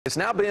It's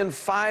now been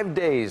 5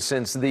 days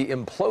since the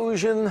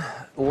implosion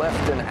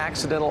left an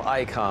accidental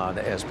icon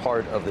as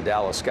part of the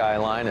Dallas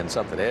skyline and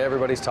something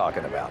everybody's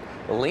talking about.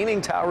 The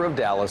Leaning Tower of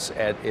Dallas,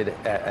 as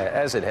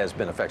it has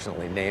been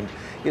affectionately named,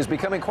 is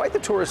becoming quite the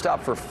tourist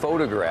stop for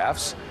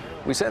photographs.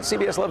 We sent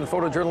CBS 11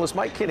 photojournalist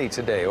Mike Kinney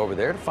today over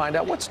there to find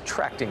out what's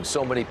attracting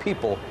so many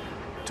people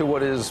to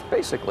what is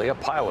basically a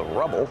pile of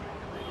rubble.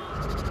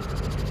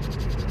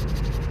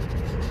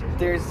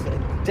 There's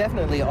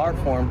definitely art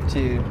form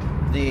to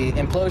the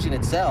implosion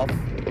itself.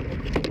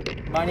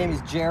 My name is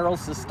Gerald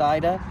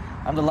Sestida.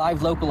 I'm the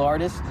live local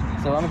artist,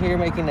 so I'm here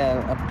making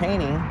a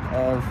painting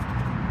of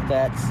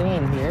that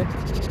scene here.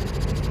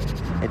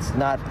 It's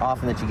not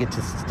often that you get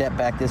to step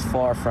back this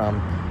far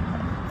from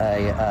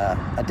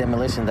a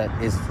demolition that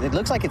is, it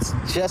looks like it's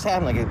just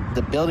happened, like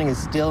the building is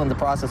still in the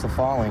process of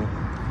falling.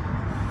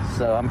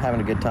 So I'm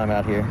having a good time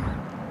out here.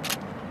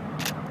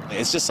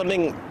 It's just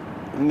something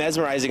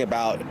mesmerizing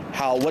about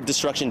what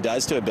destruction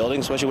does to a building,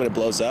 especially when it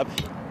blows up.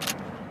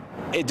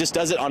 It just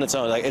does it on its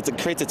own. Like it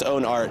creates its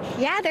own art.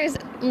 Yeah, there's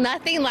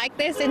nothing like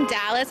this in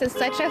Dallas. It's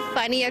such a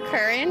funny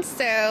occurrence,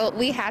 so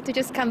we have to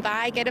just come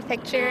by, get a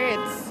picture.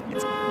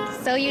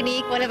 It's so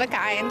unique, one of a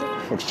kind.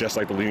 Looks just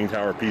like the Leaning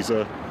Tower of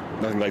Pisa.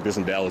 Nothing like this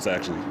in Dallas,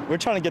 actually. We're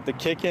trying to get the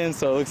kick in,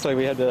 so it looks like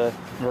we had the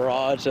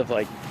mirage of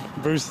like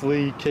Bruce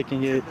Lee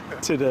kicking it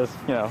to the,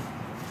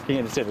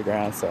 kicking it to the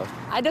ground. So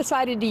I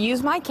decided to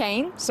use my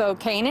cane, so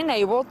Cain and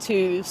Abel,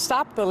 to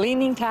stop the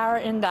Leaning Tower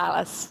in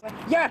Dallas.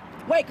 Yeah,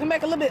 wait, come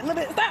back a little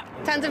bit, stop!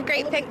 Tons of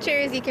great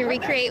pictures you can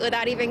recreate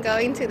without even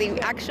going to the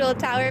actual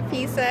Tower of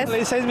Pisa.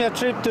 It saves me a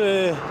trip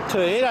to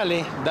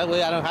Italy. That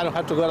way I don't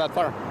have to go that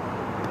far.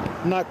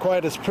 Not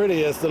quite as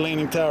pretty as the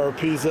Leaning Tower of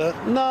Pisa.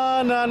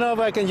 No,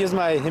 but I can use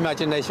my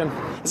imagination.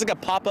 It's like a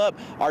pop-up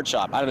art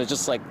shop. I don't know,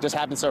 just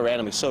happens so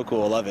randomly. So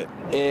cool, I love it.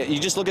 You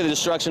just look at the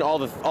destruction, all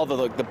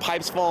the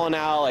pipes falling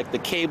out, like the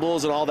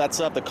cables and all that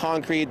stuff, the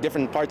concrete,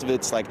 different parts of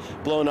it's like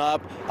blown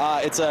up.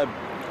 It's a,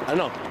 I don't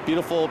know,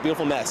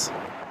 beautiful mess.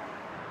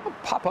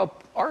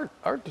 Pop-up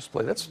art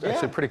display. That's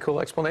actually a pretty cool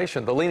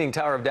explanation. The Leaning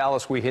Tower of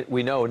Dallas,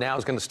 we know now,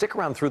 is going to stick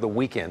around through the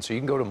weekend. So you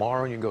can go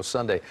tomorrow and you can go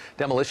Sunday.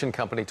 Demolition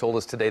Company told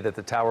us today that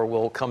the tower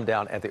will come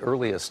down at the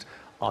earliest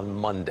on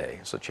Monday.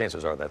 So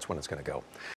chances are that's when it's going to go.